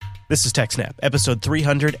This is TechSnap, episode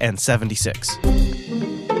 376.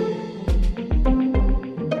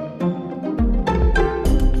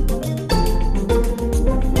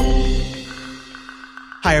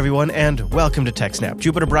 Hi, everyone, and welcome to TechSnap,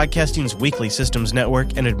 Jupiter Broadcasting's weekly systems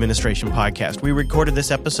network and administration podcast. We recorded this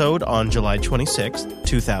episode on July 26th,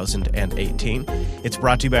 2018. It's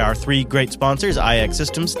brought to you by our three great sponsors, iX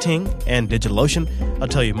Systems, Ting, and DigitalOcean. I'll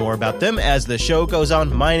tell you more about them as the show goes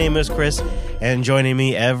on. My name is Chris, and joining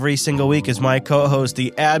me every single week is my co-host,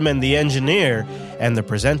 the admin, the engineer, and the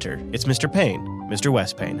presenter. It's Mr. Payne, Mr.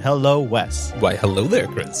 Wes Payne. Hello, Wes. Why, hello there,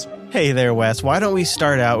 Chris. Hey there, Wes. Why don't we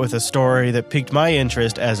start out with a story that piqued my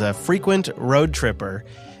interest as a frequent road tripper?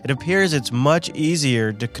 It appears it's much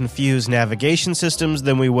easier to confuse navigation systems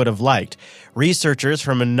than we would have liked. Researchers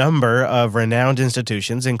from a number of renowned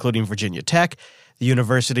institutions, including Virginia Tech, the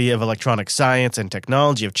University of Electronic Science and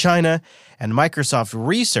Technology of China, and Microsoft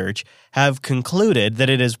Research, have concluded that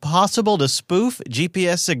it is possible to spoof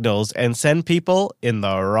GPS signals and send people in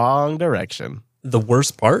the wrong direction. The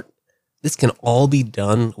worst part? This can all be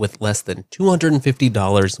done with less than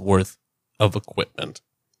 $250 worth of equipment.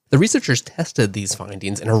 The researchers tested these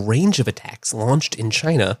findings in a range of attacks launched in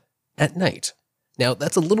China at night. Now,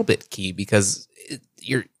 that's a little bit key because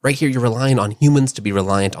you're relying on humans to be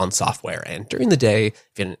reliant on software. And during the day,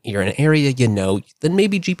 if you're in an area you know, then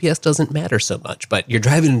maybe GPS doesn't matter so much. But you're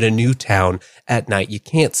driving into a new town at night, you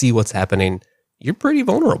can't see what's happening, you're pretty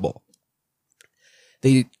vulnerable.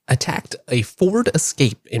 They attacked a Ford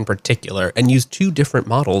Escape in particular and used two different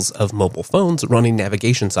models of mobile phones running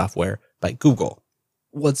navigation software by Google.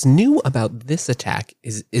 What's new about this attack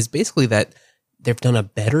is basically that they've done a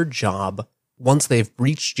better job once they've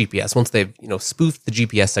breached GPS, once they've spoofed the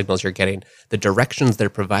GPS signals you're getting, the directions they're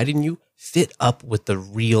providing you fit up with the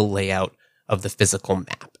real layout of the physical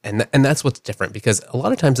map. And that's what's different, because a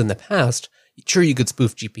lot of times in the past, sure, you could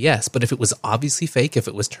spoof GPS, but if it was obviously fake, if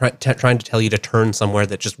it was trying to tell you to turn somewhere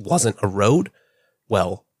that just wasn't a road,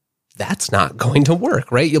 well, that's not going to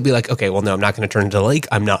work, right? You'll be like, okay, well, no, I'm not going to turn into the lake.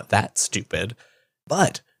 I'm not that stupid.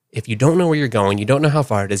 But if you don't know where you're going, you don't know how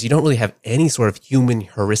far it is, you don't really have any sort of human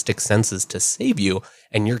heuristic senses to save you,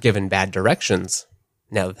 and you're given bad directions,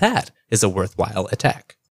 now that is a worthwhile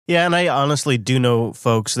attack. Yeah, and I honestly do know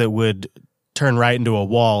folks that would turn right into a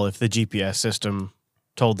wall if the GPS system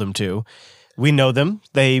told them to. We know them.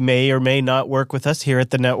 They may or may not work with us here at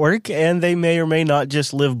the network, and they may or may not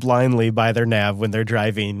just live blindly by their nav when they're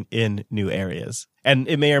driving in new areas. And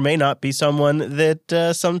it may or may not be someone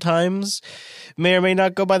that sometimes may or may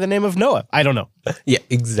not go by the name of Noah. I don't know. Yeah,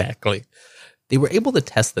 exactly. They were able to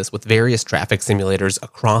test this with various traffic simulators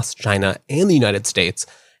across China and the United States,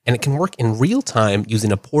 and it can work in real time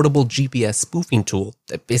using a portable GPS spoofing tool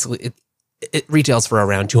that basically it retails for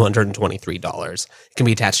around $223. It can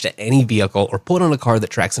be attached to any vehicle or put on a car that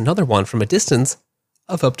tracks another one from a distance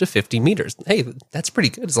of up to 50 meters. Hey, that's pretty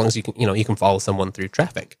good as long as you can follow someone through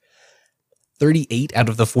traffic. 38 out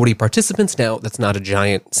of the 40 participants, now that's not a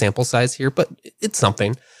giant sample size here, but it's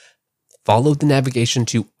something, followed the navigation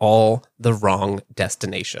to all the wrong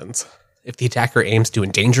destinations. If the attacker aims to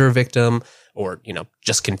endanger a victim or,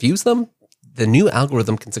 just confuse them, the new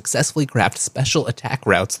algorithm can successfully craft special attack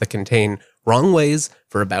routes that contain wrong ways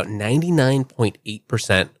for about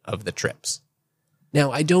 99.8% of the trips.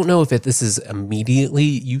 Now, I don't know if this is immediately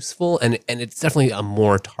useful, and it's definitely a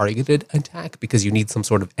more targeted attack because you need some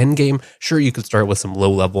sort of endgame. Sure, you could start with some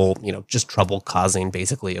low-level, just trouble causing,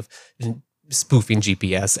 basically, of spoofing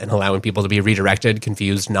GPS and allowing people to be redirected,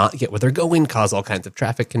 confused, not get where they're going, cause all kinds of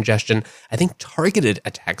traffic congestion. I think targeted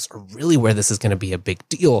attacks are really where this is going to be a big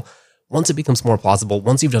deal once it becomes more plausible,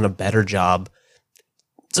 once you've done a better job.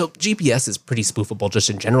 So GPS is pretty spoofable just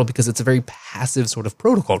in general because it's a very passive sort of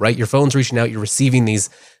protocol, right? Your phone's reaching out, you're receiving these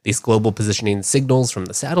global positioning signals from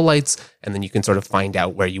the satellites, and then you can sort of find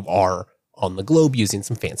out where you are on the globe using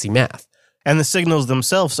some fancy math. And the signals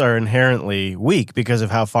themselves are inherently weak because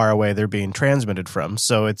of how far away they're being transmitted from,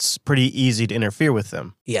 so it's pretty easy to interfere with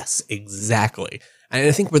them. Yes, exactly. And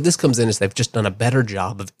I think where this comes in is they've just done a better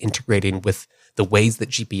job of integrating with the ways that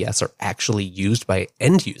GPS are actually used by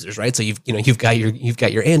end users, right? So you've got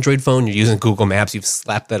your Android phone, you're using Google Maps, you've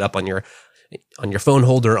slapped that up on your phone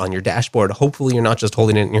holder, on your dashboard. Hopefully you're not just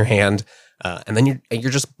holding it in your hand, and then you're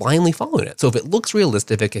just blindly following it. So if it looks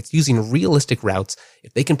realistic, if it's using realistic routes,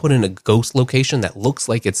 if they can put in a ghost location that looks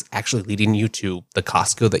like it's actually leading you to the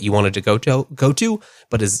Costco that you wanted to go to,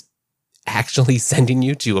 but is actually sending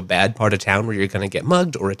you to a bad part of town where you're going to get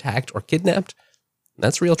mugged or attacked or kidnapped,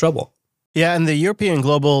 that's real trouble. Yeah, and the European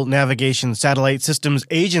Global Navigation Satellite Systems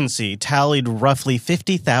Agency tallied roughly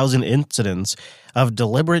 50,000 incidents of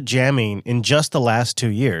deliberate jamming in just the last 2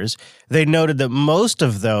 years. They noted that most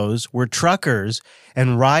of those were truckers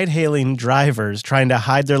and ride-hailing drivers trying to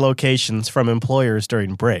hide their locations from employers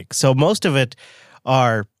during breaks. So most of it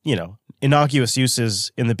are, innocuous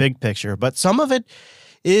uses in the big picture, but some of it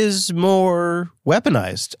is more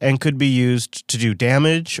weaponized and could be used to do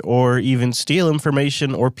damage or even steal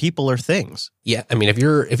information or people or things. Yeah, I mean, if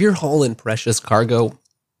you're hauling precious cargo,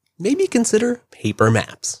 maybe consider paper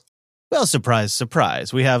maps. Well, surprise,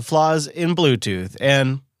 surprise. We have flaws in Bluetooth,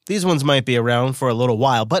 and these ones might be around for a little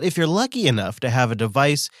while, but if you're lucky enough to have a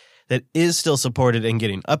device that is still supported and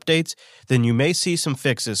getting updates, then you may see some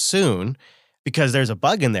fixes soon, because there's a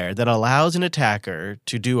bug in there that allows an attacker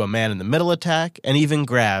to do a man-in-the-middle attack and even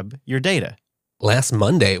grab your data. Last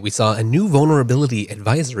Monday, we saw a new vulnerability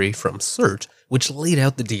advisory from CERT, which laid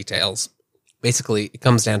out the details. Basically, it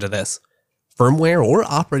comes down to this. Firmware or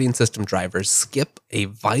operating system drivers skip a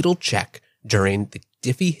vital check during the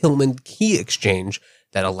Diffie-Hellman key exchange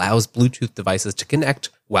that allows Bluetooth devices to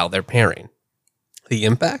connect while they're pairing. The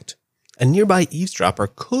impact? A nearby eavesdropper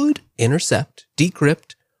could intercept,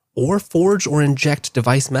 decrypt, or forge or inject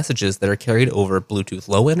device messages that are carried over Bluetooth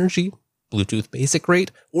Low Energy, Bluetooth Basic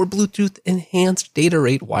Rate, or Bluetooth Enhanced Data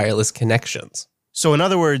Rate wireless connections. So in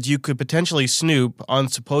other words, you could potentially snoop on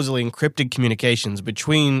supposedly encrypted communications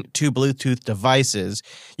between two Bluetooth devices.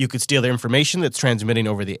 You could steal their information that's transmitting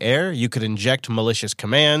over the air. You could inject malicious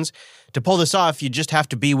commands. To pull this off, you just have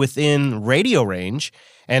to be within radio range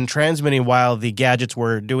and transmitting while the gadgets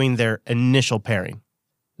were doing their initial pairing.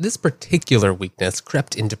 This particular weakness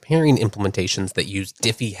crept into pairing implementations that use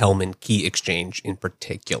Diffie-Hellman key exchange in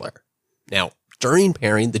particular. Now, during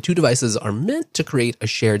pairing, the two devices are meant to create a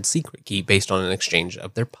shared secret key based on an exchange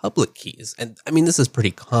of their public keys. And I mean, this is pretty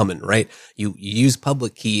common, right? You use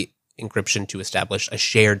public key encryption to establish a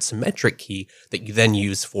shared symmetric key that you then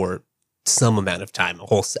use for some amount of time, a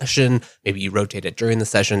whole session, maybe you rotate it during the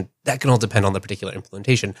session. That can all depend on the particular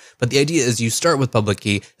implementation. But the idea is you start with public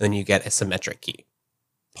key, and then you get a symmetric key.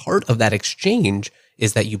 Part of that exchange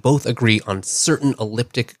is that you both agree on certain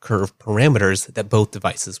elliptic curve parameters that both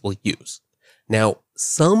devices will use. Now,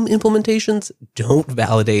 some implementations don't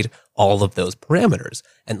validate all of those parameters,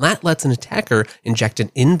 and that lets an attacker inject an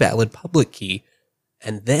invalid public key,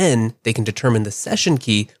 and then they can determine the session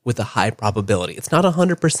key with a high probability. It's not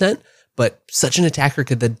 100%, but such an attacker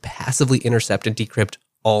could then passively intercept and decrypt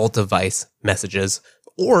all device messages.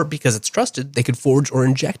 Or, because it's trusted, they could forge or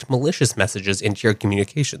inject malicious messages into your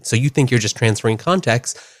communication. So you think you're just transferring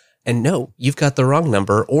contacts, and no, you've got the wrong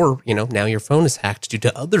number, or, now your phone is hacked due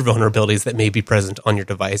to other vulnerabilities that may be present on your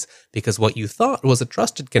device because what you thought was a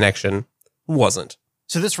trusted connection wasn't.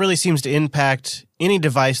 So this really seems to impact any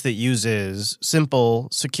device that uses simple,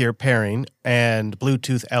 secure pairing and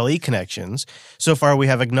Bluetooth LE connections. So far, we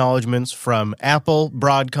have acknowledgments from Apple,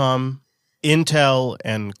 Broadcom, Intel,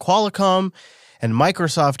 and Qualcomm. And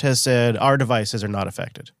Microsoft has said our devices are not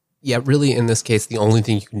affected. Yeah, really, in this case, the only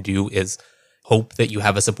thing you can do is hope that you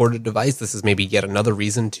have a supported device. This is maybe yet another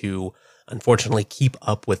reason to, unfortunately, keep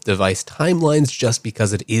up with device timelines just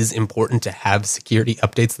because it is important to have security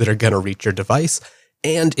updates that are going to reach your device.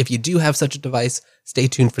 And if you do have such a device, stay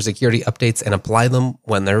tuned for security updates and apply them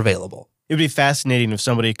when they're available. It would be fascinating if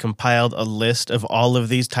somebody compiled a list of all of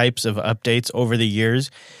these types of updates over the years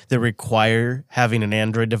that require having an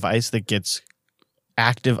Android device that gets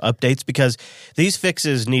active updates, because these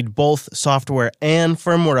fixes need both software and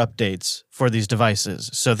firmware updates for these devices.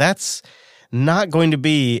 So that's not going to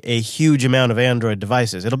be a huge amount of Android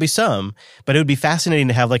devices. It'll be some, but it would be fascinating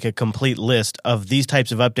to have like a complete list of these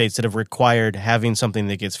types of updates that have required having something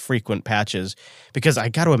that gets frequent patches. Because I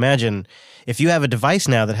got to imagine if you have a device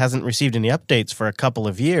now that hasn't received any updates for a couple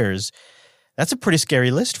of years, that's a pretty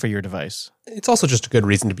scary list for your device. It's also just a good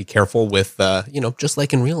reason to be careful with, just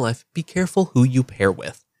like in real life, be careful who you pair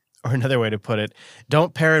with. Or another way to put it,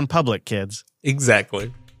 don't pair in public, kids.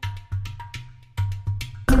 Exactly.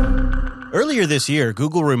 Earlier this year,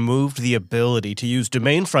 Google removed the ability to use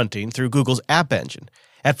domain fronting through Google's App Engine.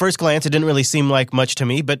 At first glance, it didn't really seem like much to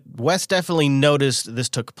me, but Wes definitely noticed this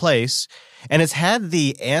took place, and it's had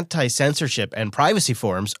the anti-censorship and privacy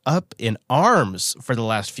forums up in arms for the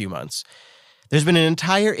last few months. There's been an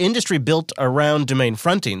entire industry built around domain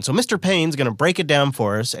fronting, so Mr. Payne's going to break it down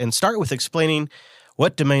for us and start with explaining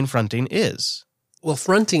what domain fronting is. Well,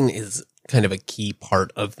 fronting is kind of a key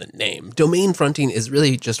part of the name. Domain fronting is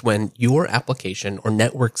really just when your application or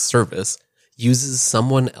network service uses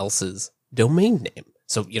someone else's domain name.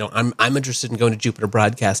 So, I'm interested in going to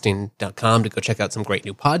jupiterbroadcasting.com to go check out some great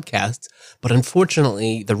new podcasts. But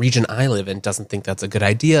unfortunately, the region I live in doesn't think that's a good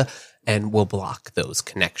idea and will block those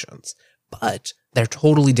connections. But they're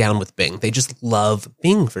totally down with Bing. They just love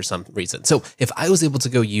Bing for some reason. So if I was able to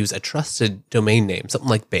go use a trusted domain name, something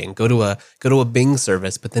like Bing, go to a Bing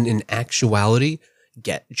service, but then in actuality,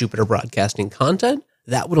 get Jupiter Broadcasting content,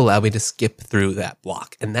 that would allow me to skip through that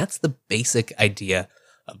block. And that's the basic idea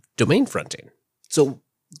of domain fronting. So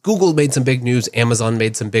Google made some big news. Amazon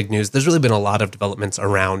made some big news. There's really been a lot of developments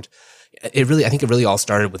around I think it really all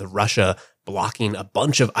started with Russia blocking a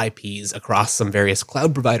bunch of IPs across some various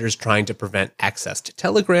cloud providers trying to prevent access to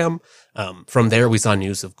Telegram. From there, we saw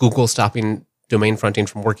news of Google stopping domain fronting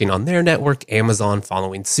from working on their network, Amazon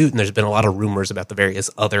following suit, and there's been a lot of rumors about the various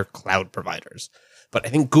other cloud providers. But I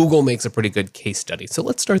think Google makes a pretty good case study. So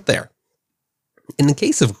let's start there. In the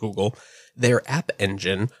case of Google, their app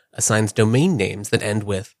engine assigns domain names that end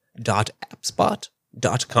with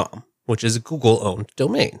 .appspot.com, which is a Google-owned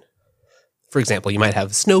domain. For example, you might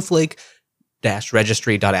have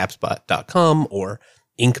snowflake-registry.appspot.com or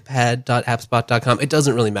inkpad.appspot.com. It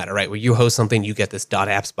doesn't really matter, right? Where you host something, you get this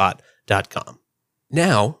 .appspot.com.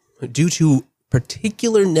 Now, due to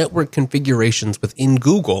particular network configurations within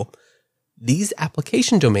Google, these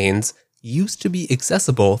application domains used to be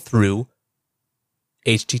accessible through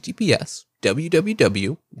https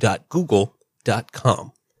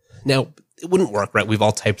www.google.com. Now, it wouldn't work, right? We've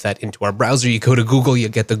all typed that into our browser. You go to Google, you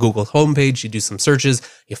get the Google homepage, you do some searches,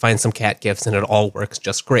 you find some cat gifs, and it all works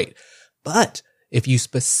just great. But if you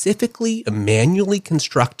specifically manually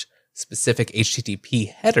construct specific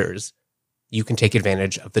HTTP headers, you can take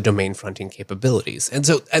advantage of the domain fronting capabilities. And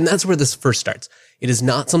that's where this first starts. It is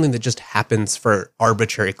not something that just happens for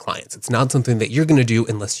arbitrary clients. It's not something that you're going to do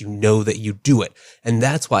unless you know that you do it. And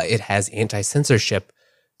that's why it has anti-censorship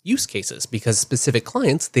use cases, because specific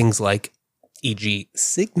clients, things like e.g.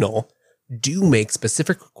 Signal, do make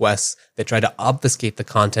specific requests that try to obfuscate the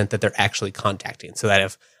content that they're actually contacting. So that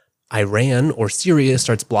if Iran or Syria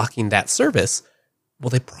starts blocking that service, well,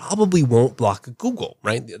 they probably won't block Google,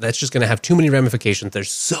 right? That's just going to have too many ramifications.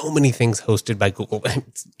 There's so many things hosted by Google,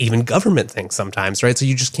 even government things sometimes, right? So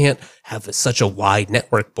you just can't have such a wide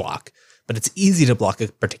network block. But it's easy to block a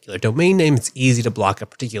particular domain name. It's easy to block a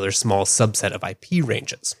particular small subset of IP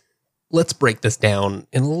ranges. Let's break this down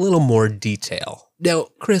in a little more detail. Now,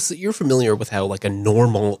 Chris, you're familiar with how like a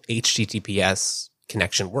normal HTTPS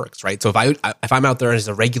connection works, right? So if I'm out there as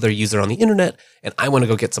a regular user on the internet and I want to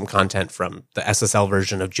go get some content from the SSL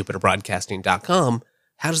version of jupiterbroadcasting.com,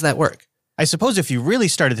 how does that work? I suppose if you really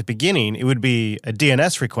start at the beginning, it would be a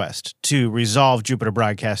DNS request to resolve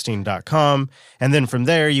jupiterbroadcasting.com, and then from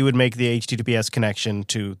there you would make the HTTPS connection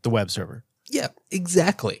to the web server. Yeah,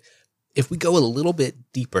 exactly. If we go a little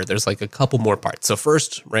bit deeper, there's like a couple more parts. So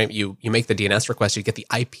first, right, you make the DNS request, you get the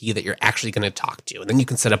IP that you're actually going to talk to, and then you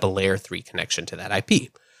can set up a layer 3 connection to that IP.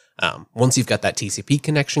 Once you've got that TCP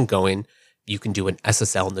connection going, you can do an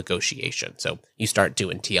SSL negotiation. So you start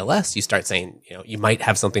doing TLS, you start saying, you might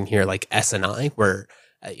have something here like SNI where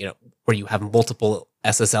you have multiple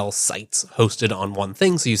SSL sites hosted on one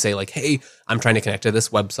thing. So you say like, hey, I'm trying to connect to this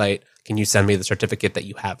website. Can you send me the certificate that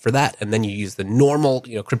you have for that? And then you use the normal,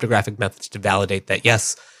 cryptographic methods to validate that,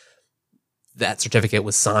 yes, that certificate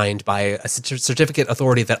was signed by a certificate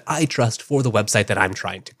authority that I trust for the website that I'm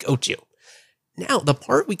trying to go to. Now, the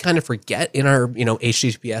part we kind of forget in our,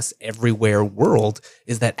 HTTPS everywhere world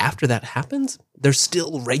is that after that happens, there's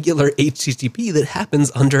still regular HTTP that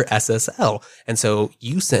happens under SSL. And so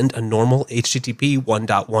you send a normal HTTP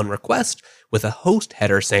 1.1 request with a host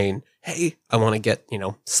header saying, hey, I want to get, /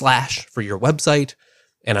 for your website,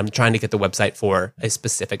 and I'm trying to get the website for a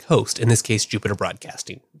specific host, in this case,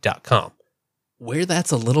 jupiterbroadcasting.com. Where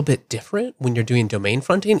that's a little bit different when you're doing domain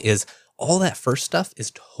fronting is all that first stuff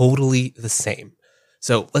is totally the same.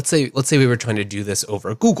 So let's say we were trying to do this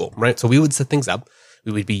over Google, right? So we would set things up.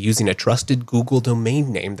 We would be using a trusted Google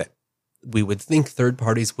domain name that we would think third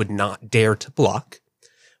parties would not dare to block.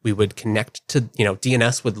 We would connect to,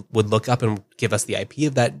 DNS would look up and give us the IP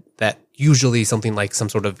of that usually something like some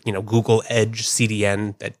sort of, Google Edge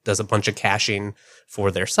CDN that does a bunch of caching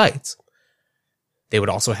for their sites. They would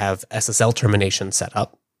also have SSL termination set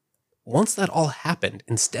up. Once that all happened,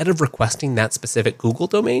 instead of requesting that specific Google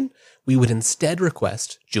domain, we would instead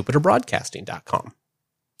request jupiterbroadcasting.com.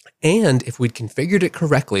 And if we'd configured it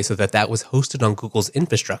correctly so that was hosted on Google's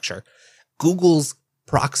infrastructure, Google's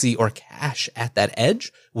proxy or cache at that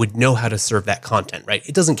edge would know how to serve that content, right?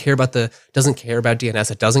 It doesn't care about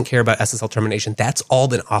DNS. It doesn't care about SSL termination. That's all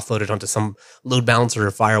been offloaded onto some load balancer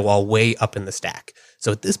or firewall way up in the stack.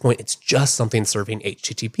 So at this point, it's just something serving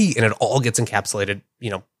HTTP, and it all gets encapsulated,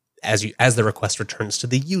 as the request returns to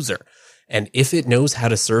the user. And if it knows how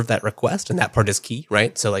to serve that request, and that part is key,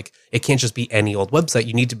 right? So like, it can't just be any old website.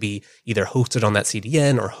 You need to be either hosted on that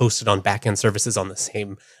CDN or hosted on backend services on the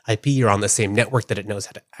same IP or on the same network that it knows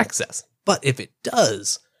how to access. But if it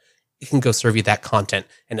does, it can go serve you that content.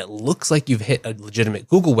 And it looks like you've hit a legitimate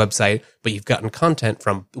Google website, but you've gotten content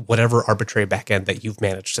from whatever arbitrary backend that you've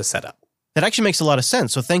managed to set up. That actually makes a lot of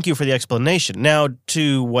sense, so thank you for the explanation. Now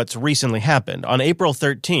to what's recently happened. On April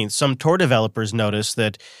 13th, some Tor developers noticed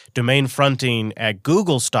that domain fronting at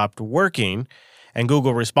Google stopped working, and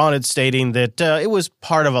Google responded stating that it was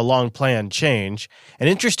part of a long-planned change. And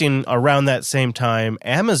interesting, around that same time,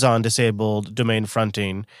 Amazon disabled domain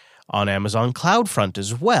fronting on Amazon CloudFront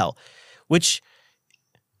as well, which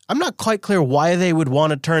I'm not quite clear why they would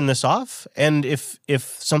want to turn this off, and if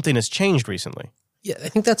something has changed recently. Yeah, I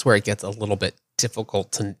think that's where it gets a little bit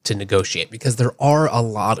difficult to negotiate, because there are a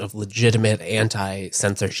lot of legitimate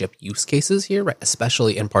anti-censorship use cases here, right?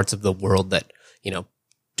 Especially in parts of the world that,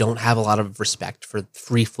 don't have a lot of respect for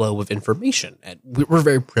free flow of information. And we're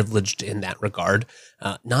very privileged in that regard.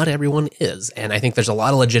 Not everyone is. And I think there's a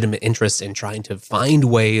lot of legitimate interest in trying to find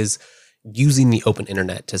ways using the open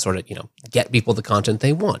internet to sort of, get people the content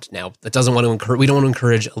they want. Now, that doesn't want to we don't want to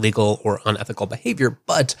encourage illegal or unethical behavior,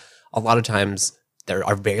 but a lot of times there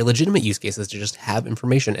are very legitimate use cases to just have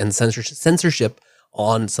information, and censorship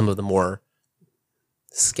on some of the more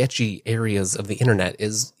sketchy areas of the internet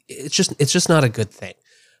it's just not a good thing.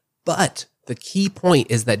 But the key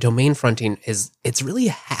point is that domain fronting it's really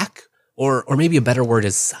a hack, or maybe a better word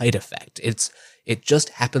is side effect. It just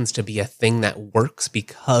happens to be a thing that works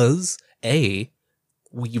because we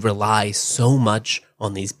rely so much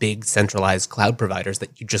on these big centralized cloud providers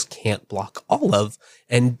that you just can't block all of,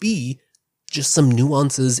 and B, just some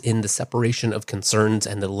nuances in the separation of concerns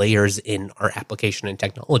and the layers in our application and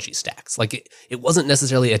technology stacks. Like it wasn't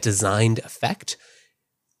necessarily a designed effect.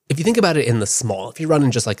 If you think about it in the small, if you run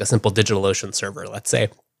in just like a simple DigitalOcean server, let's say,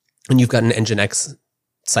 and you've got an Nginx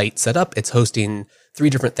site set up, it's hosting 3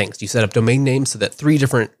 different things. You set up domain names so that three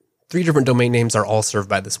different domain names are all served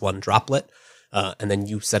by this one droplet. And then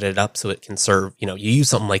you set it up so it can serve, you use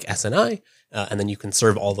something like SNI, and then you can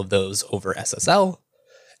serve all of those over SSL.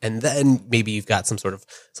 And then maybe you've got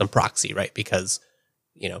some proxy, right? Because,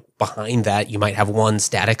 behind that, you might have one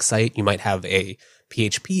static site. You might have a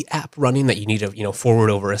PHP app running that you need to, forward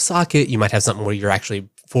over a socket. You might have something where you're actually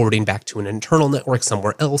forwarding back to an internal network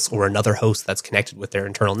somewhere else, or another host that's connected with their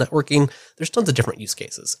internal networking. There's tons of different use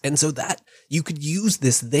cases. And so that you could use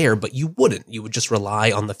this there, but you wouldn't. You would just rely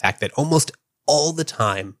on the fact that almost all the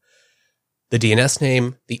time, the DNS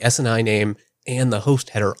name, the SNI name, and the host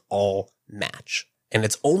header all match. And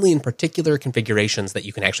it's only in particular configurations that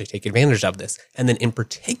you can actually take advantage of this. And then in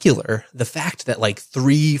particular, the fact that like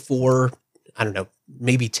 3, 4, I don't know,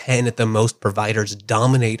 maybe 10 at the most providers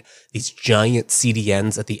dominate these giant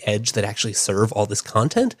CDNs at the edge that actually serve all this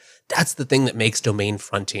content, that's the thing that makes domain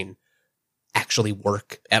fronting actually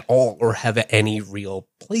work at all or have any real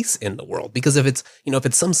place in the world. Because if it's, if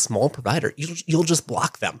it's some small provider, you'll just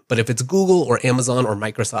block them. But if it's Google or Amazon or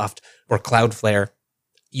Microsoft or Cloudflare,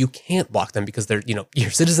 you can't block them because they're, your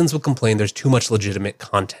citizens will complain there's too much legitimate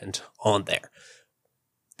content on there.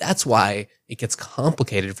 That's why it gets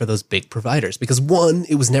complicated for those big providers, because one,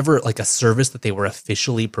 it was never like a service that they were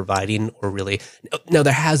officially providing or really. Now,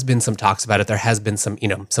 there has been some talks about it. There has been some,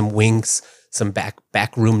 some winks, some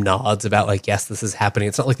backroom nods about like, yes, this is happening.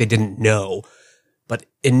 It's not like they didn't know. But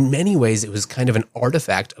in many ways, it was kind of an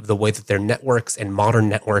artifact of the way that their networks and modern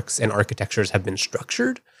networks and architectures have been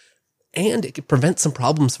structured. And it could prevent some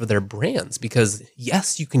problems for their brands because,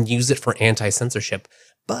 yes, you can use it for anti-censorship,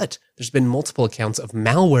 but there's been multiple accounts of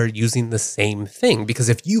malware using the same thing. Because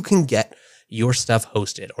if you can get your stuff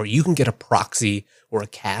hosted, or you can get a proxy or a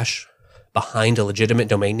cache behind a legitimate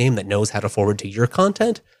domain name that knows how to forward to your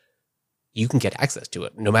content, you can get access to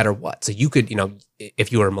it no matter what. So you could,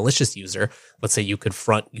 if you were a malicious user, let's say you could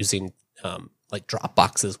front using like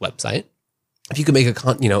Dropbox's website. If you could make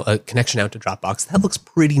a connection out to Dropbox, that looks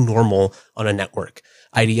pretty normal on a network.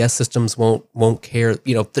 IDS systems won't care.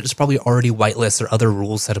 There's probably already whitelists or other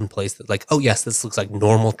rules set in place that like, oh yes, this looks like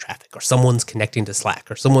normal traffic, or someone's connecting to Slack,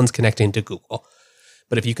 or someone's connecting to Google.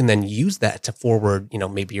 But if you can then use that to forward,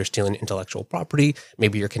 maybe you're stealing intellectual property,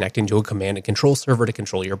 maybe you're connecting to a command and control server to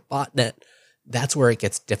control your botnet, that's where it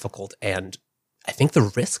gets difficult. And I think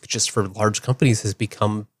the risk just for large companies has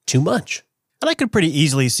become too much. And I could pretty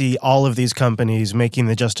easily see all of these companies making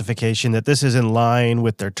the justification that this is in line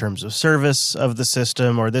with their terms of service of the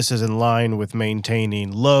system, or this is in line with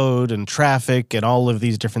maintaining load and traffic and all of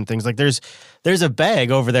these different things. Like there's a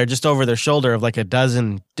bag over there, just over their shoulder, of like a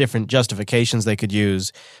dozen different justifications they could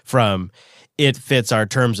use, from it fits our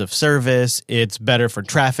terms of service, it's better for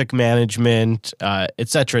traffic management, et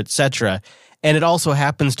cetera, et cetera. And it also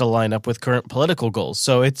happens to line up with current political goals.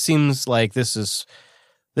 So it seems like this is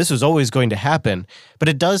always going to happen, but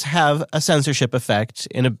it does have a censorship effect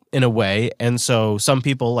in a way. And so some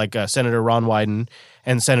people like Senator Ron Wyden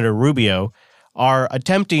and Senator Rubio are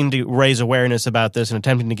attempting to raise awareness about this and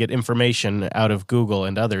attempting to get information out of Google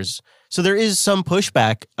and others. So there is some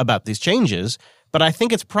pushback about these changes, but I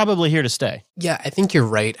think it's probably here to stay. Yeah, I think you're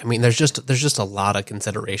right. I mean, there's just a lot of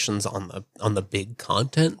considerations on the big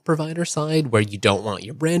content provider side where you don't want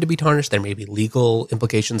your brand to be tarnished. There may be legal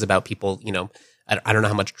implications about people, I don't know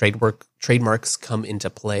how much trademarks come into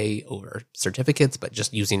play over certificates, but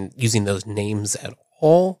just using those names at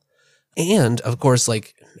all. And of course,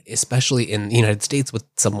 like, especially in the United States with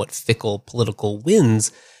somewhat fickle political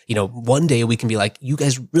winds, one day we can be like, you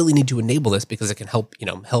guys really need to enable this because it can help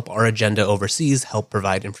our agenda overseas, help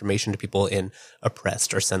provide information to people in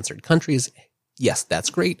oppressed or censored countries. Yes, that's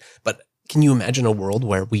great. But can you imagine a world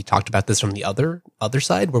where we talked about this from the other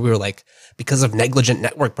side, where we were like, because of negligent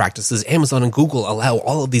network practices, Amazon and Google allow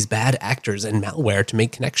all of these bad actors and malware to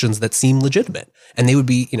make connections that seem legitimate, and they would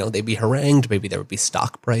be, they'd be harangued. Maybe there would be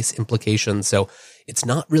stock price implications. So it's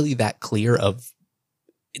not really that clear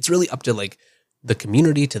it's really up to like the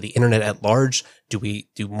community, to the internet at large. Do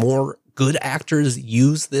more good actors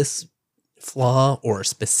use this flaw or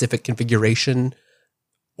specific configuration?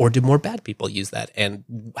 Or do more bad people use that? And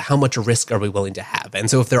how much risk are we willing to have? And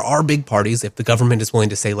so if there are big parties, if the government is willing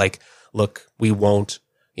to say like, look, we won't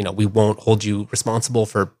hold you responsible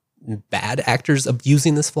for bad actors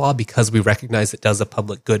abusing this flaw because we recognize it does a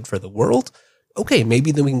public good for the world, okay,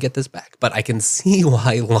 maybe then we can get this back. But I can see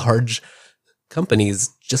why large companies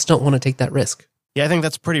just don't want to take that risk. Yeah, I think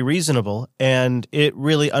that's pretty reasonable, and it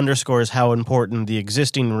really underscores how important the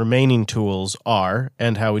existing remaining tools are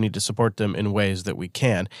and how we need to support them in ways that we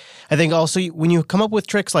can. I think also when you come up with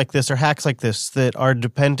tricks like this or hacks like this that are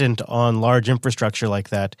dependent on large infrastructure like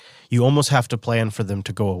that, you almost have to plan for them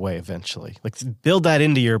to go away eventually. Like, build that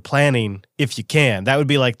into your planning if you can. That would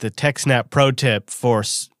be like the TechSnap pro tip for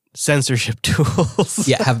censorship tools.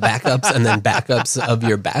 Yeah, have backups and then backups of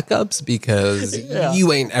your backups, because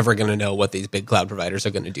you ain't ever going to know what these big cloud providers are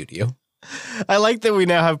going to do to you. I like that we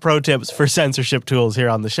now have pro tips for censorship tools here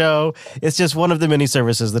on the show. It's just one of the many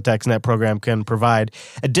services the TechSnap program can provide.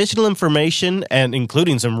 Additional information, and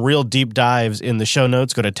including some real deep dives in the show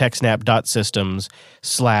notes, go to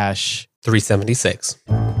techsnap.systems/376.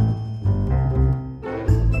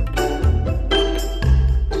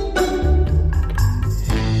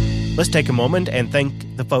 Let's take a moment and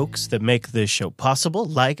thank the folks that make this show possible,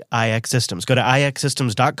 like iX Systems. Go to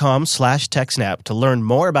ixsystems.com/TechSnap to learn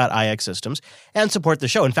more about iX Systems and support the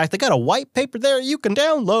show. In fact, they got a white paper there you can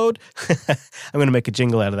download. I'm going to make a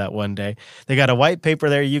jingle out of that one day. They got a white paper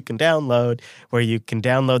there you can download, where you can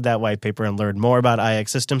download that white paper and learn more about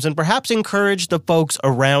iX Systems and perhaps encourage the folks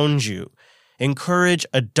around you. Encourage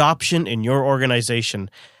adoption in your organization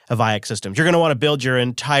of iX Systems. You're going to want to build your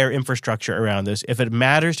entire infrastructure around this. If it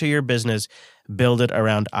matters to your business, build it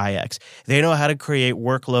around iX. They know how to create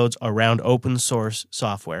workloads around open source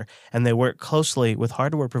software, and they work closely with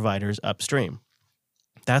hardware providers upstream.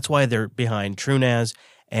 That's why they're behind TrueNAS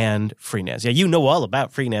and FreeNAS. Yeah, you know all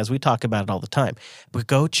about FreeNAS. We talk about it all the time. But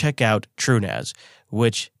go check out TrueNAS,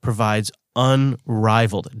 which provides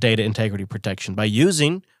unrivaled data integrity protection by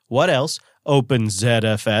using, what else?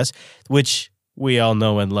 OpenZFS, which we all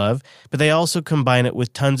know and love, but they also combine it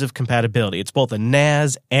with tons of compatibility. It's both a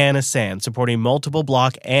NAS and a SAN, supporting multiple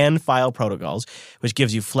block and file protocols, which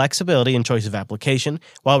gives you flexibility in choice of application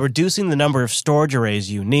while reducing the number of storage arrays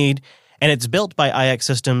you need. And it's built by iX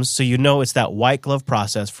Systems, so you know it's that white glove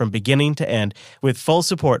process from beginning to end, with full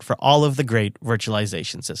support for all of the great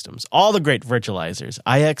virtualization systems. All the great virtualizers.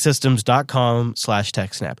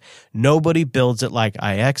 ixsystems.com/TechSnap. Nobody builds it like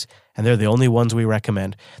iX, and they're the only ones we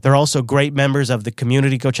recommend. They're also great members of the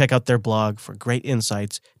community. Go check out their blog for great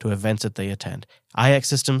insights to events that they attend.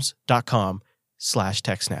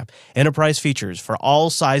 ixsystems.com/TechSnap. Enterprise features for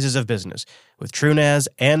all sizes of business, with TrueNAS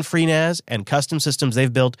and FreeNAS and custom systems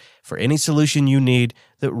they've built for any solution you need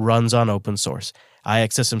that runs on open source.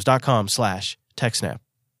 ixsystems.com/TechSnap.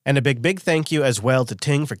 And a big thank you as well to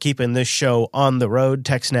Ting for keeping this show on the road,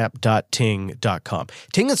 techsnap.ting.com.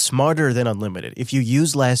 Ting is smarter than unlimited. If you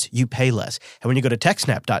use less, you pay less. And when you go to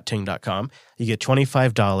techsnap.ting.com, you get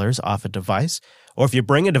 $25 off a device. Or if you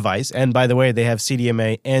bring a device, and by the way, they have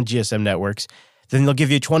CDMA and GSM networks, then they'll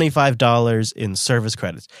give you $25 in service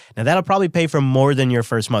credits. Now, that'll probably pay for more than your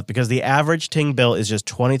first month because the average Ting bill is just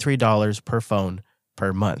 $23 per phone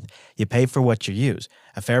per month. You pay for what you use,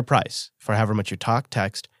 a fair price for however much you talk,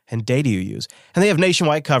 text, and data you use. And they have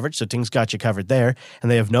nationwide coverage, so Ting's got you covered there.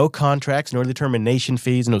 And they have no contracts, no termination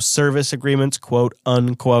fees, no service agreements, quote,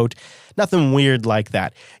 unquote. Nothing weird like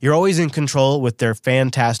that. You're always in control with their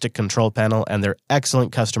fantastic control panel and their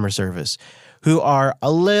excellent customer service, who are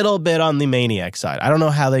a little bit on the maniac side. I don't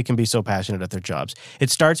know how they can be so passionate at their jobs.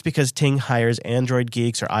 It starts because Ting hires Android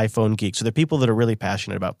geeks or iPhone geeks, so they're people that are really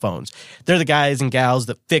passionate about phones. They're the guys and gals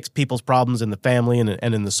that fix people's problems in the family and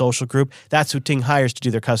in the social group. That's who Ting hires to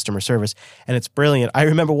do their customer service, and it's brilliant. I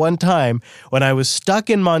remember one time when I was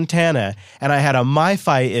stuck in Montana, and I had a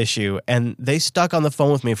MiFi issue, and they stuck on the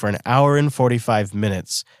phone with me for an hour and 45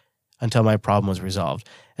 minutes until my problem was resolved.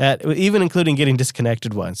 Even including getting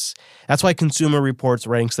disconnected once. That's why Consumer Reports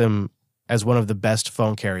ranks them as one of the best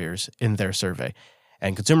phone carriers in their survey.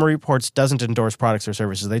 And Consumer Reports doesn't endorse products or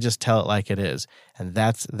services. They just tell it like it is. And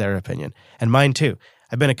that's their opinion. And mine too.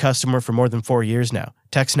 I've been a customer for more than 4 years now.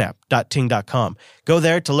 TechSnap.ting.com. Go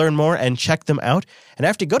there to learn more and check them out. And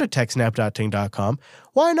after you go to TechSnap.ting.com,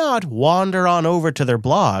 why not wander on over to their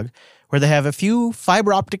blog, where they have a few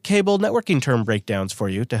fiber optic cable networking term breakdowns for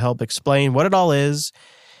you to help explain what it all is,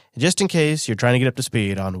 just in case you're trying to get up to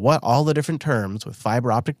speed on what all the different terms with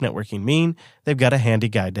fiber optic networking mean. They've got a handy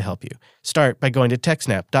guide to help you. Start by going to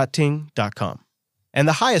techsnap.ting.com. And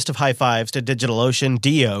the highest of high fives to DigitalOcean,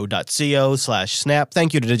 do.co/snap.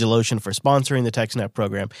 Thank you to DigitalOcean for sponsoring the TechSnap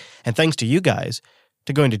program. And thanks to you guys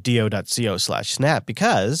to going to do.co/snap,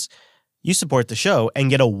 because you support the show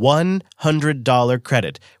and get a $100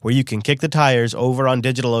 credit where you can kick the tires over on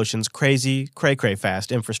DigitalOcean's crazy, cray-cray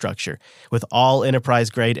fast infrastructure with all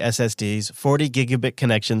enterprise-grade SSDs, 40 gigabit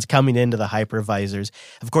connections coming into the hypervisors.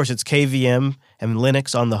 Of course, it's KVM and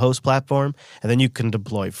Linux on the host platform, and then you can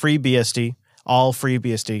deploy free BSD, all free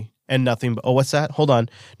BSD, and nothing but... Oh, what's that? Hold on.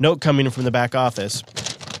 Note coming in from the back office.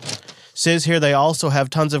 Says here they also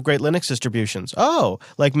have tons of great Linux distributions. Oh,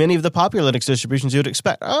 like many of the popular Linux distributions you would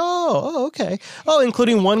expect. Oh, okay. Oh,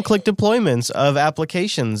 including one-click deployments of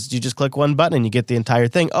applications. You just click one button and you get the entire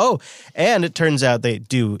thing. Oh, and it turns out they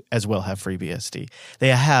do as well have FreeBSD. They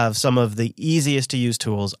have some of the easiest to use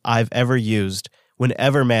tools I've ever used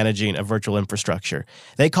whenever managing a virtual infrastructure.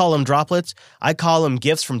 They call them droplets. I call them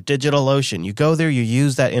gifts from DigitalOcean. You go there, you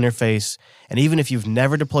use that interface, and even if you've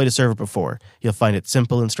never deployed a server before, you'll find it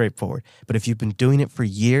simple and straightforward. But if you've been doing it for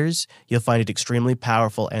years, you'll find it extremely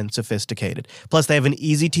powerful and sophisticated. Plus, they have an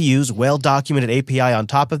easy-to-use, well-documented API on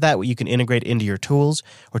top of that, where you can integrate into your tools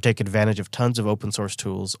or take advantage of tons of open-source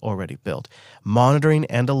tools already built. Monitoring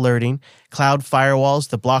and alerting, cloud firewalls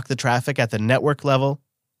that block the traffic at the network level,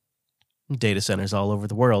 data centers all over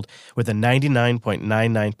the world with a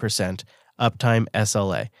 99.99% uptime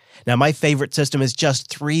SLA. Now, my favorite system is just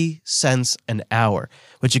 3 cents an hour,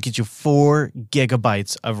 which will get you 4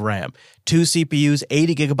 gigabytes of RAM, 2 CPUs,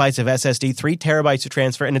 80 gigabytes of SSD, 3 terabytes of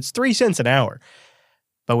transfer, and it's 3 cents an hour.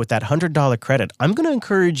 But with that $100 credit, I'm going to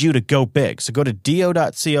encourage you to go big. So go to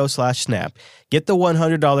do.co/snap, get the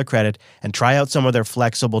 $100 credit, and try out some of their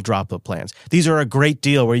flexible droplet plans. These are a great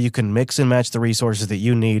deal where you can mix and match the resources that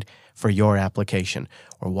you need for your application.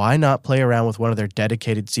 Or why not play around with one of their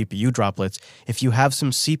dedicated CPU droplets if you have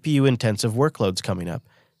some CPU-intensive workloads coming up?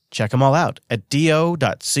 Check them all out at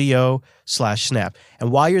do.co/snap.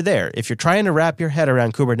 And while you're there, if you're trying to wrap your head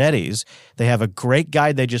around Kubernetes, they have a great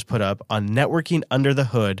guide they just put up on networking under the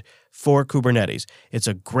hood for Kubernetes. It's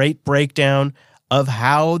a great breakdown of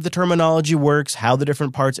how the terminology works, how the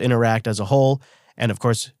different parts interact as a whole. And of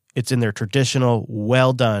course, it's in their traditional,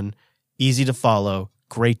 well-done, easy-to-follow,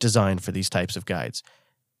 great design for these types of guides.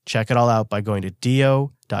 Check it all out by going to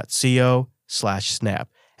do.co/snap.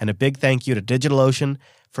 And a big thank you to DigitalOcean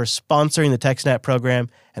for sponsoring the TechSnap program,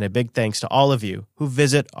 and a big thanks to all of you who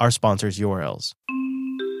visit our sponsors' URLs.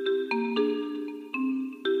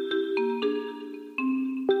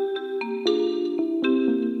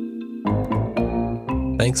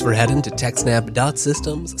 Thanks for heading to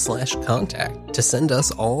techsnap.systems/contact to send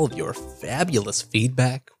us all of your fabulous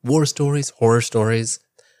feedback, war stories, horror stories,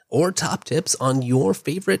 or top tips on your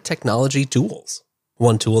favorite technology tools.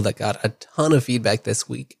 One tool that got a ton of feedback this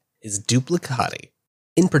week is Duplicati.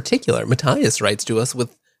 In particular, Matthias writes to us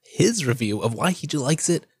with his review of why he likes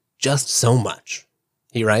it just so much.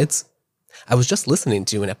 He writes, I was just listening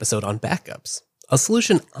to an episode on backups. A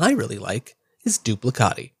solution I really like is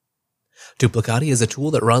Duplicati. Duplicati is a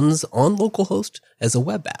tool that runs on localhost as a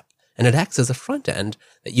web app, and it acts as a front end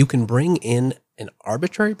that you can bring in an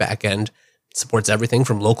arbitrary backend. It supports everything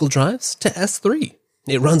from local drives to S3.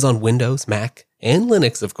 It runs on Windows, Mac, and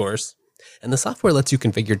Linux, of course. And the software lets you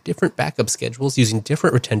configure different backup schedules using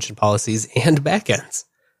different retention policies and backends.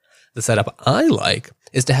 The setup I like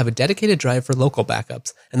is to have a dedicated drive for local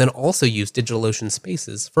backups and then also use DigitalOcean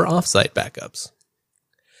Spaces for offsite backups.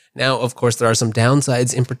 Now, of course, there are some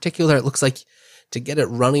downsides. In particular, it looks like to get it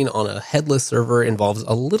running on a headless server involves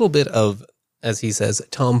a little bit of, as he says,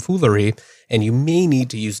 tomfoolery, and you may need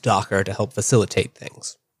to use Docker to help facilitate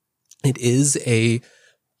things. It is a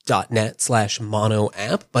 .NET/Mono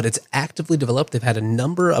app, but it's actively developed. They've had a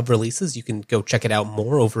number of releases. You can go check it out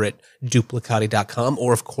more over at duplicati.com,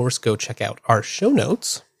 or of course, go check out our show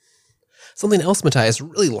notes. Something else Matthias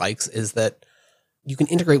really likes is that you can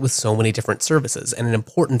integrate with so many different services. And an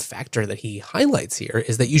important factor that he highlights here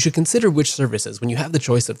is that you should consider which services, when you have the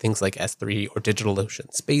choice of things like S3 or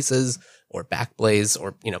DigitalOcean Spaces or Backblaze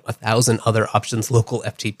or, 1,000 other options, local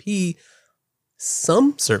FTP,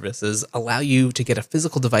 some services allow you to get a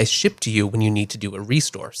physical device shipped to you when you need to do a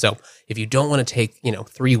restore. So if you don't want to take,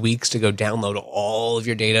 3 weeks to go download all of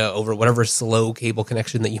your data over whatever slow cable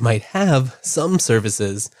connection that you might have, some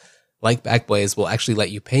services like Backblaze will actually let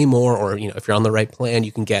you pay more, or, if you're on the right plan,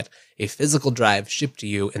 you can get a physical drive shipped to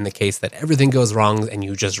you in the case that everything goes wrong and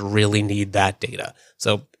you just really need that data.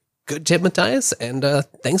 So good tip, Matthias, and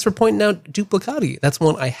thanks for pointing out Duplicati. That's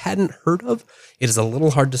one I hadn't heard of. It is a little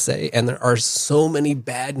hard to say, and there are so many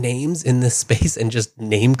bad names in this space and just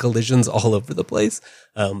name collisions all over the place.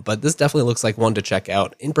 But this definitely looks like one to check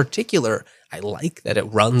out. In particular, I like that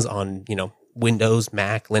it runs on, Windows,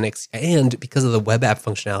 Mac, Linux, and because of the web app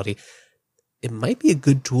functionality, it might be a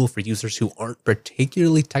good tool for users who aren't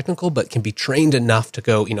particularly technical, but can be trained enough to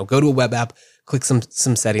go to a web app, click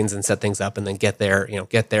some settings and set things up, and then get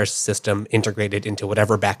their system integrated into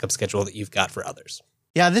whatever backup schedule that you've got for others.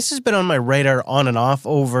 Yeah, this has been on my radar on and off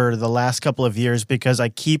over the last couple of years because I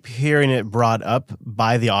keep hearing it brought up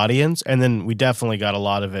by the audience, and then we definitely got a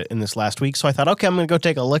lot of it in this last week. So I thought, okay, I'm going to go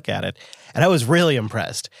take a look at it, and I was really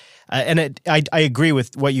impressed. I agree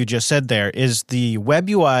with what you just said there, is the web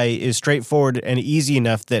UI is straightforward and easy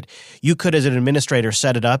enough that you could, as an administrator,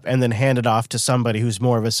 set it up and then hand it off to somebody who's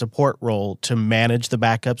more of a support role to manage the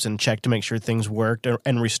backups and check to make sure things worked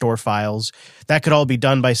and restore files. That could all be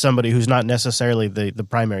done by somebody who's not necessarily the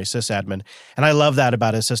primary sysadmin. And I love that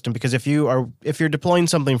about a system, because if you're deploying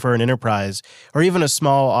something for an enterprise or even a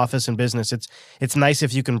small office and business, it's nice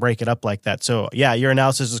if you can break it up like that. So yeah, your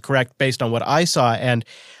analysis is correct based on what I saw, and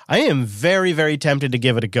I am very, very tempted to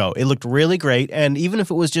give it a go. It looked really great, and even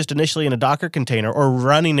if it was just initially in a Docker container or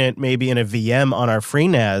running it maybe in a VM on our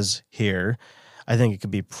FreeNAS here, I think it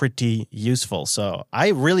could be pretty useful. So I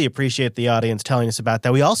really appreciate the audience telling us about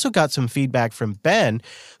that. We also got some feedback from Ben,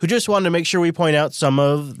 who just wanted to make sure we point out some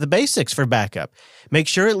of the basics for backup. Make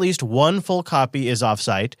sure at least one full copy is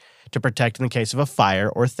offsite to protect in the case of a fire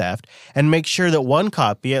or theft, and make sure that one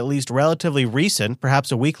copy, at least relatively recent,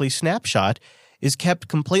 perhaps a weekly snapshot, is kept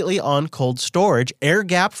completely on cold storage,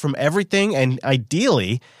 air-gapped from everything, and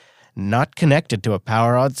ideally not connected to a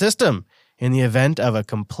power-on system. In the event of a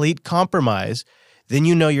complete compromise, then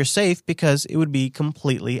you know you're safe because it would be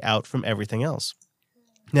completely out from everything else.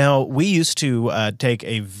 Now, we used to take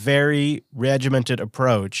a very regimented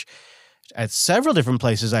approach at several different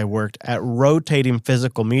places I worked at rotating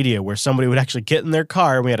physical media, where somebody would actually get in their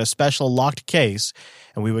car and we had a special locked case,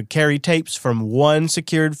 and we would carry tapes from one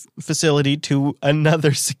secured facility to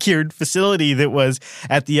another secured facility that was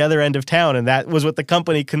at the other end of town, and that was what the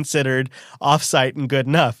company considered offsite and good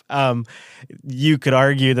enough. You could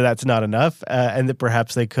argue that that's not enough, and that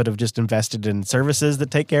perhaps they could have just invested in services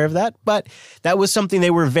that take care of that, but that was something they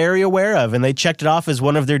were very aware of, and they checked it off as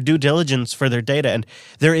one of their due diligence for their data, and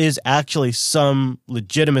there is actually some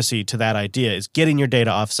legitimacy to that idea, is getting your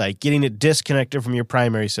data offsite, getting it disconnected from your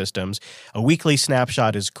primary systems. A weekly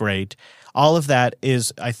snapshot is great. All of that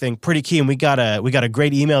is, I think, pretty key. And we got a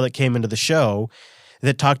great email that came into the show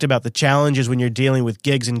that talked about the challenges when you're dealing with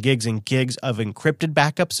gigs and gigs and gigs of encrypted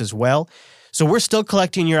backups as well. So we're still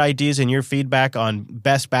collecting your ideas and your feedback on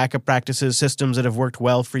best backup practices, systems that have worked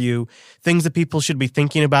well for you, things that people should be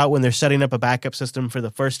thinking about when they're setting up a backup system for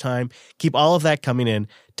the first time. Keep all of that coming in.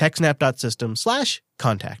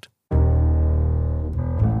 techsnap.system/contact.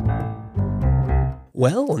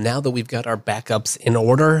 Well, now that we've got our backups in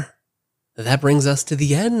order, that brings us to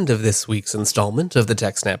the end of this week's installment of the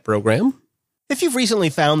TechSnap program. If you've recently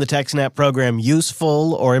found the TechSnap program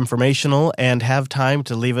useful or informational and have time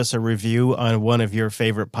to leave us a review on one of your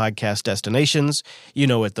favorite podcast destinations, you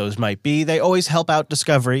know what those might be. They always help out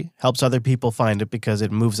discovery, helps other people find it because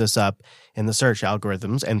it moves us up in the search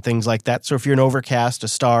algorithms and things like that. So if you're an Overcast, a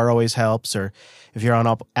star always helps, or if you're on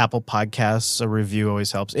Apple Podcasts, a review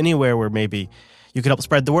always helps. Anywhere where maybe you could help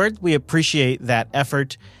spread the word, we appreciate that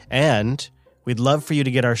effort, and we'd love for you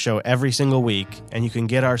to get our show every single week, and you can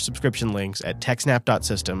get our subscription links at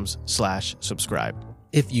techsnap.systems/subscribe.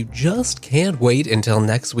 If you just can't wait until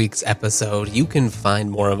next week's episode, you can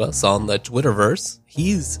find more of us on the Twitterverse.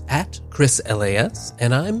 He's at ChrisLAS,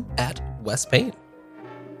 and I'm at Wes Payne.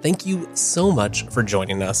 Thank you so much for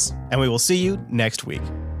joining us. And we will see you next week.